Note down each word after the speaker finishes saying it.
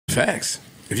Facts.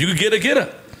 If you could get her, get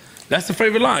her. That's the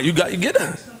favorite line. You get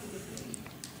her.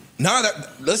 No,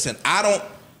 listen, I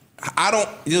don't,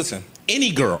 listen,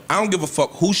 any girl, I don't give a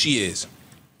fuck who she is.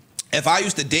 If I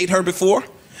used to date her before,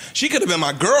 she could have been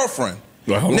my girlfriend.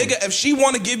 Well, nigga, if she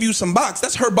want to give you some box,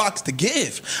 that's her box to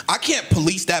give. I can't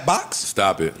police that box.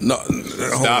 Stop it. No,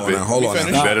 stop it. Hold on now.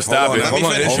 You better stop it.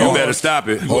 You better stop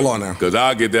it. Hold on now. Because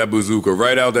I'll get that bazooka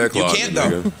right out that closet. You can't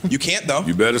though. You can't though.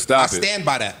 You better stop it. I stand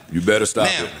by that. You better stop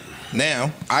it.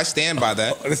 Now, I stand by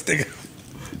that.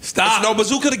 Stop. It's no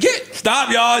bazooka to get. Stop,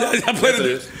 y'all.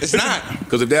 It's not.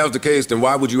 Because if that was the case, then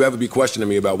why would you ever be questioning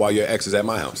me about why your ex is at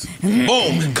my house?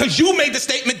 Boom. Because you made the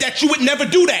statement that you would never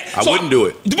do that. I wouldn't do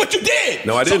it. But you did.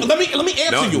 No, I didn't. So let me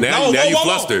answer you. Now you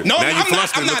flustered. No, now you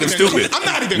flustered, looking stupid. I'm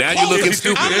not even. Now you're looking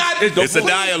stupid. It's a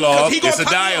dialogue. It's a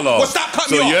dialogue. Well, stop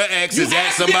cutting me off. So your ex is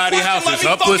at somebody's house. It's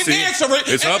her pussy.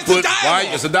 It's her pussy. Why?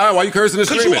 It's a dialogue. Why are you cursing and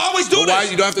screaming? Because you always do this. Why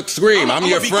you don't have to scream? I'm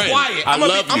your friend. I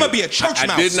love you. I'm gonna be a church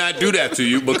mouse. I did not do that to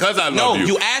you because I love you.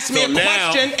 No, you asked me a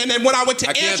question, and then when I went to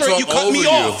answer it, you cut me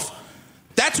off.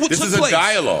 That's what took place. This is a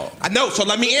dialogue. I know, so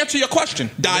let me answer your question.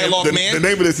 Dialogue, man. The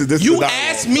name of this is this. You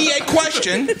asked me a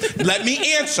question, let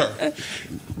me answer.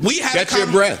 We had Catch your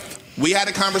breath. We had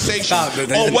a conversation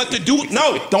on what to do.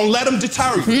 No, don't let them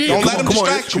deter you. Don't let them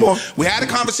distract you. We had a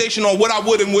conversation on what I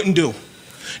would and wouldn't do.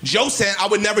 Joe said I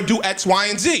would never do X, Y,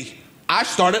 and Z. I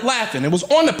started laughing. It was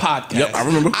on the podcast. Yep, I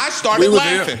remember. I started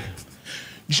laughing.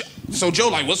 So Joe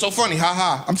like, what's so funny? Ha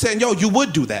ha. I'm saying, yo, you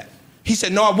would do that. He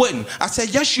said, no, I wouldn't. I said,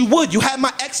 yes, you would. You had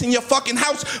my ex in your fucking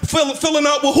house filling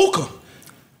up with hookah.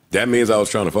 That means I was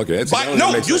trying to fuck your ex. But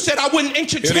no, you said I wouldn't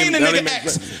entertain a nigga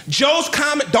ex. Joe's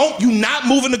comment, you not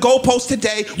moving the goalpost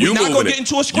today. We're not going to get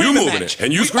into a screaming match.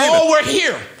 And you screaming. Oh, we're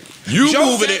here. You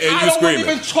moving it and you screaming. I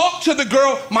don't even talk to the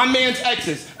girl, my man's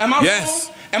exes. Am I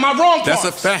wrong? Am I wrong, That's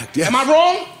a fact, yes. Am I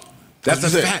wrong? That's a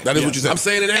fact. That is what you said. I'm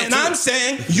saying it now, and I'm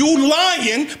saying you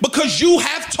lying because you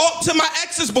have talked to my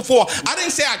exes before. I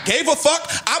didn't say I gave a fuck.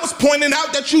 I was pointing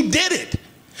out that you did it.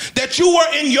 That you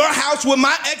were in your house with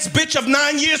my ex-bitch of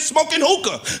 9 years smoking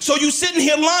hookah. So you sitting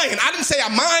here lying. I didn't say I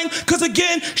mind, because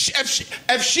again,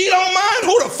 if she don't mind,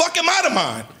 who the fuck am I to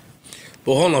mind?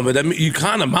 But hold on, but that you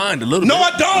kind of mind a little bit. No,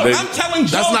 I don't. I'm telling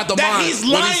Joe that he's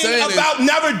lying about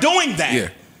never doing that. Yeah.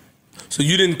 So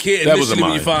you didn't care initially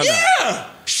when you found out? Yeah.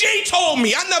 She told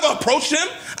me. I never approached him.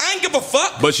 I ain't give a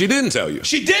fuck. But she didn't tell you.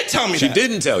 She did tell me She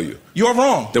didn't tell you. You're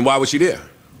wrong. Then why was she there?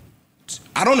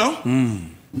 I don't know.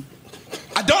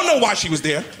 I don't know why she was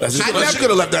there. She could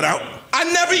have left that out. I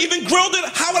never even grilled it.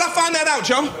 How would I find that out,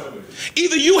 Joe?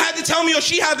 Either you had to tell me or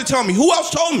she had to tell me. Who else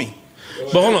told me?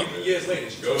 But hold on. Years later,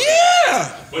 she goes.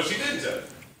 Yeah. But she didn't tell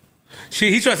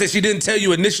you. He tried to say she didn't tell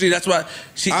you initially. That's why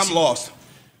I'm lost.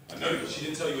 I know she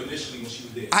didn't tell you initially when she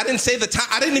was there. I didn't say the time.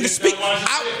 I didn't even speak.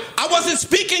 I wasn't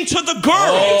speaking to the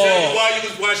girl. She didn't tell you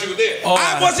why she was there.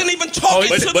 I wasn't even talking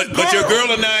to the girl. But your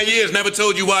girl of 9 years never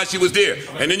told you why she was there.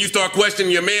 And then you start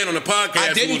questioning your man on the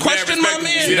podcast. I didn't question my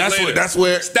man. See, that's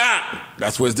where. Stop.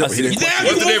 That's where it's different. He didn't now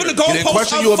you're moving the goalpost. He didn't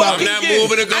question you about. I'm not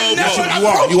moving the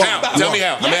goalpost. You are. Tell me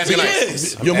how. I'm asking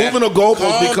like. You're moving the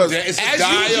goalpost because it's a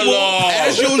dialogue.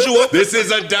 As usual. This is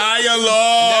a dialogue.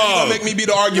 Now you're gonna make me be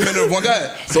the argumentative one. Go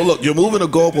ahead. So look, you're moving the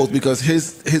goalpost because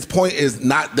his point is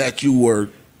not that you were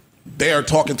there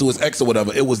talking to his ex or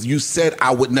whatever. It was you said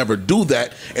I would never do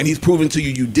that, and he's proving to you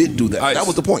you did do that. That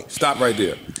was the point. Stop right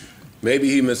there.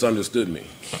 Maybe he misunderstood me.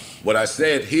 What I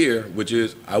said here, which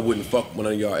is I wouldn't fuck none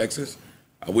of y'all exes.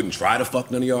 I wouldn't try to fuck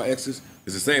none of y'all exes.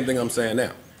 It's the same thing I'm saying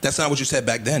now. That's not what you said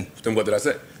back then. Then what did I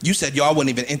say? You said, yo, I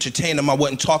wouldn't even entertain them. I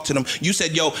wouldn't talk to them. You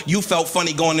said, yo, you felt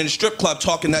funny going in the strip club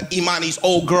talking to Imani's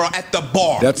old girl at the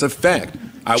bar. That's a fact.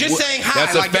 Just saying hi.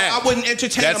 That's a like, fact. I wouldn't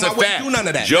entertain them. I wouldn't do none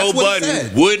of that. Joe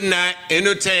Budden would not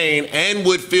entertain and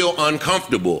would feel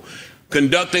uncomfortable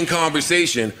conducting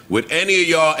conversation with any of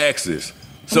y'all exes.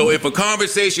 So if a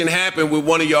conversation happened with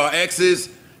one of y'all exes,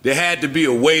 there had to be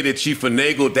a way that she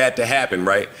finagled that to happen,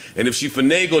 right? And if she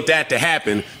finagled that to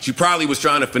happen, she probably was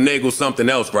trying to finagle something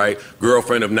else, right?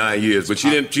 Girlfriend of 9 years, but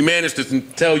she didn't. She managed to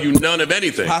tell you none of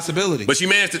anything. Possibility. But she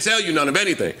managed to tell you none of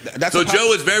anything. So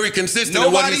Joe is very consistent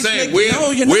in what he's saying.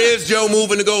 Where's Where's Joe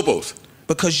moving the goalposts?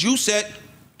 Because you said,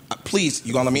 please,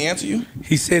 you gonna let me answer you?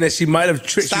 He said that she might have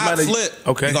tricked. Stop, flip.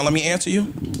 Okay. You gonna let me answer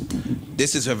you?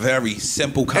 This is a very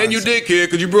simple concept. And you did care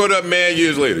because you brought up mad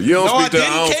years later. You don't speak to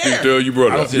her, I don't speak to her, you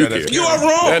brought it up. You care. You are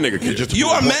wrong. That nigga cared. You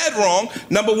are mad wrong,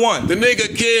 number one. The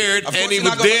nigga cared and he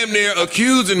was damn near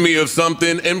accusing me of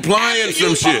something, implying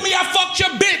some shit. You told me I fucked your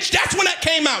bitch. That's when that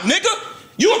came out, nigga.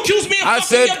 You accused me of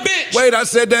fucking your bitch. Wait, I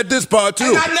said that this part too.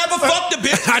 And I never fucked the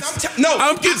bitch.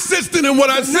 I'm consistent in what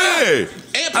I said.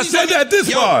 I said that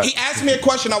this part. He asked me a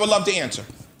question I would love to answer.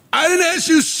 I didn't ask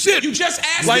you shit. You just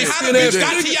asked me how the bitch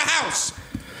got to your house.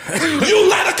 You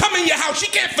let her come in your house. She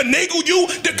can't finagle you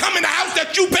to come in the house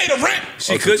that you pay the rent.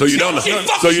 So you don't know.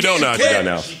 So you don't know how she got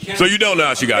now. So you don't know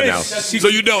how she got now. So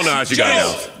you don't know how she got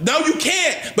now. No, you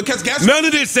can't. Because guess none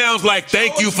of this sounds like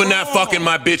thank you for not fucking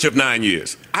my bitch of 9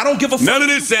 years. I don't give a fuck. None of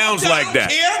this sounds like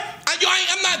that.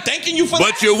 I'm not thanking you for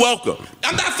that. But you're welcome.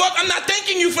 I'm not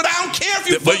thanking you for that. I don't care if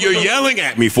you. But you're yelling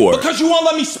at me for it. Because you won't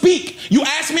let me speak. You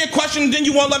ask me a question and then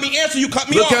you won't let me answer. You cut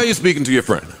me off. Look how you're speaking to your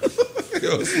friend.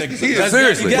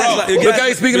 Seriously. Look how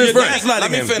he's speaking to his friend.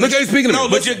 Let me finish. Look how he's speaking to me.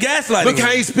 But you're gaslighting. Look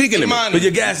how he's speaking to me. But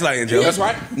you're gaslighting, Joe. That's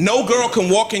right. No girl can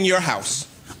walk in your house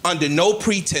under no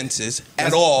pretenses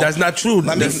at all. That's not true.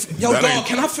 Yo, dog,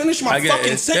 can I finish my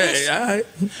fucking sentence? Yeah, all right.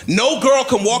 No girl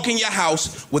can walk in your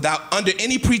house under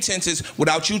any pretenses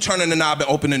without you turning the knob and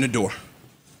opening the door.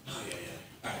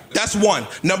 That's one.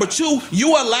 Number two, you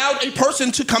allowed a person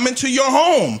to come into your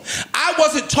home. I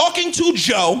wasn't talking to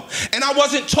Joe, and I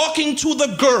wasn't talking to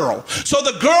the girl. So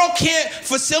the girl can't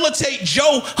facilitate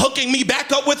Joe hooking me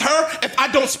back up with her if I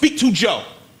don't speak to Joe.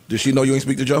 Did she know you ain't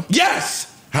speak to Joe? Yes.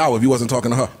 How, if you wasn't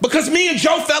talking to her? Because me and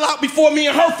Joe fell out before me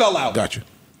and her fell out. Gotcha.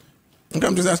 Okay,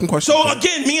 I'm just asking questions. So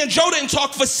again, me and Joe didn't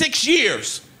talk for 6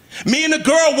 years. Me and the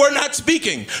girl were not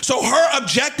speaking. So her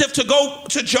objective to go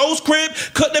to Joe's crib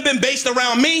couldn't have been based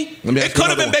around me. It could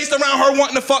have been based around her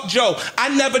wanting to fuck Joe. I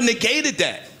never negated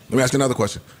that. Let me ask you another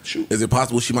question. Shoot. Is it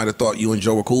possible she might have thought you and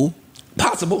Joe were cool?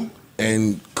 Possible.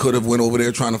 And could have went over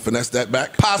there trying to finesse that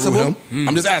back? Possible.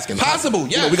 I'm just asking. Possible,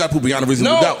 yeah. You know, we got to put beyond a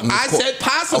reasonable doubt. I said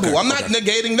possible. Okay, I'm not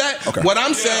negating that. Okay. What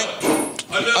I'm saying...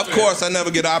 Of course, I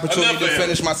never get an opportunity to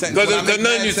finish my sentence. Because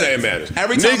nothing you say matters.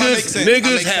 Every time I make sense,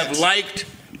 niggas have liked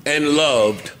and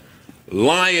loved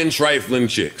lying, trifling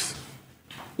chicks.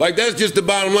 Like, that's just the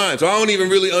bottom line. So I don't even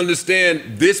really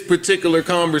understand this particular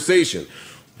conversation.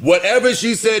 Whatever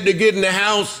she said to get in the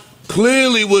house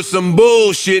clearly was some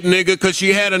bullshit, nigga, because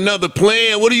she had another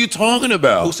plan. What are you talking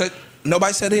about? Who said?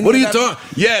 Nobody said anything. What are you talking?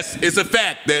 Yes, it's a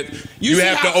fact that you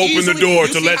have to open the door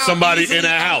to let somebody in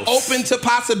a house. Open to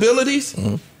possibilities.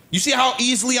 Mm-hmm. You see how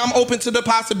easily I'm open to the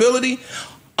possibility?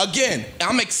 Again,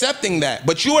 I'm accepting that,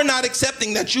 but you are not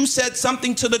accepting that you said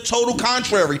something to the total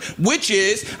contrary, which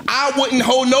is I wouldn't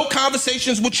hold no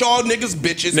conversations with y'all niggas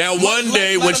bitches. Now, one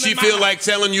day when she feel like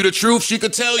telling you the truth, she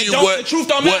could tell you what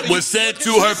was said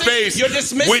to her face. You're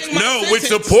dismissing which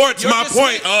supports my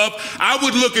point of I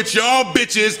would look at y'all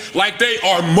bitches like they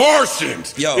are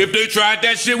Martians if they tried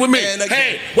that shit with me.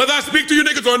 Hey, whether I speak to you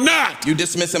niggas or not. You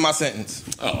dismissing my sentence.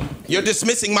 Oh. You're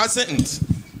dismissing my sentence.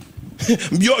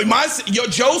 Your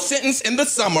Joe's sentence in the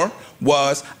summer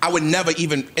was I would never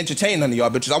even entertain none of y'all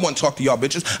bitches. I wouldn't talk to y'all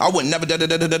bitches. I would never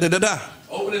da-da-da-da-da-da-da.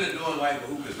 Opening the door like a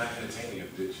hoop is not entertaining a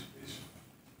bitch.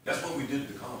 That's what we did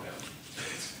to calm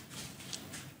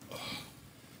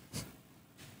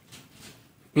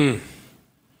down.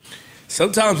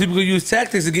 Sometimes people can use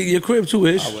tactics to get your crib too,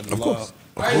 Ish. Of course.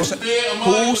 Who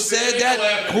said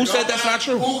that? Who said that's not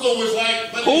true?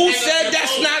 Who said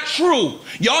that's not true?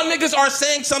 Y'all niggas are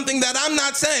saying something that I'm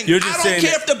not saying. I don't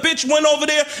care if the bitch went over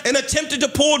there and attempted to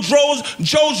pull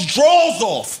Joe's drawers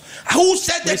off. Who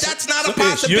said that that's not a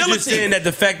possibility? You're just saying that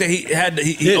the fact that he had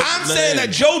I'm saying that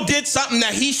Joe did something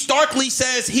that he starkly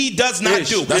says he does not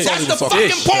do. That's the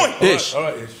fucking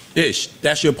point. Ish,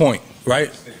 that's your point, right?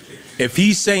 If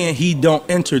he's saying he don't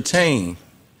entertain,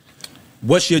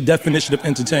 what's your definition of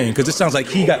entertain? Because it sounds like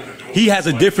he has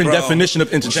a different definition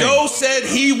of entertain. Joe said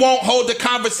he won't hold the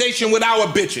conversation with our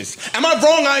bitches. Am I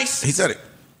wrong, Ice? He said it.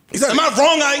 Am I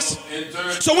wrong, Ice?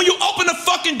 So when you open the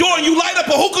fucking door and you light up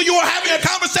a hookah, you are having a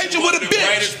conversation with a bitch.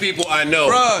 Brightest people I know.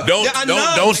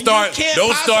 Don't start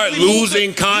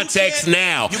losing context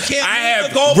now. I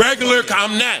have regular.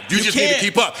 I'm not. You just need to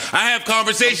keep up. I have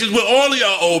conversations with all of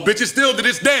y'all old bitches still to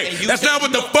this day. That's not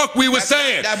what the fuck we were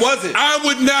saying. That wasn't. I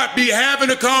would not be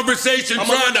having a conversation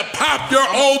trying to pop your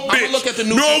old bitch.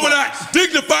 Nor would I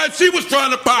dignify she was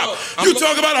trying to pop. You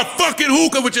talk about a fucking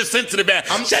hookah with your sensitive ass.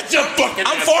 Shut your fucking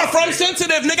ass. Far from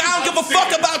sensitive, nigga. I don't give a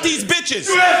fuck about these bitches.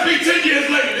 You asked me 10 years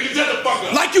later, nigga. Shut the fuck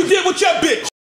up. Like you did with your bitch.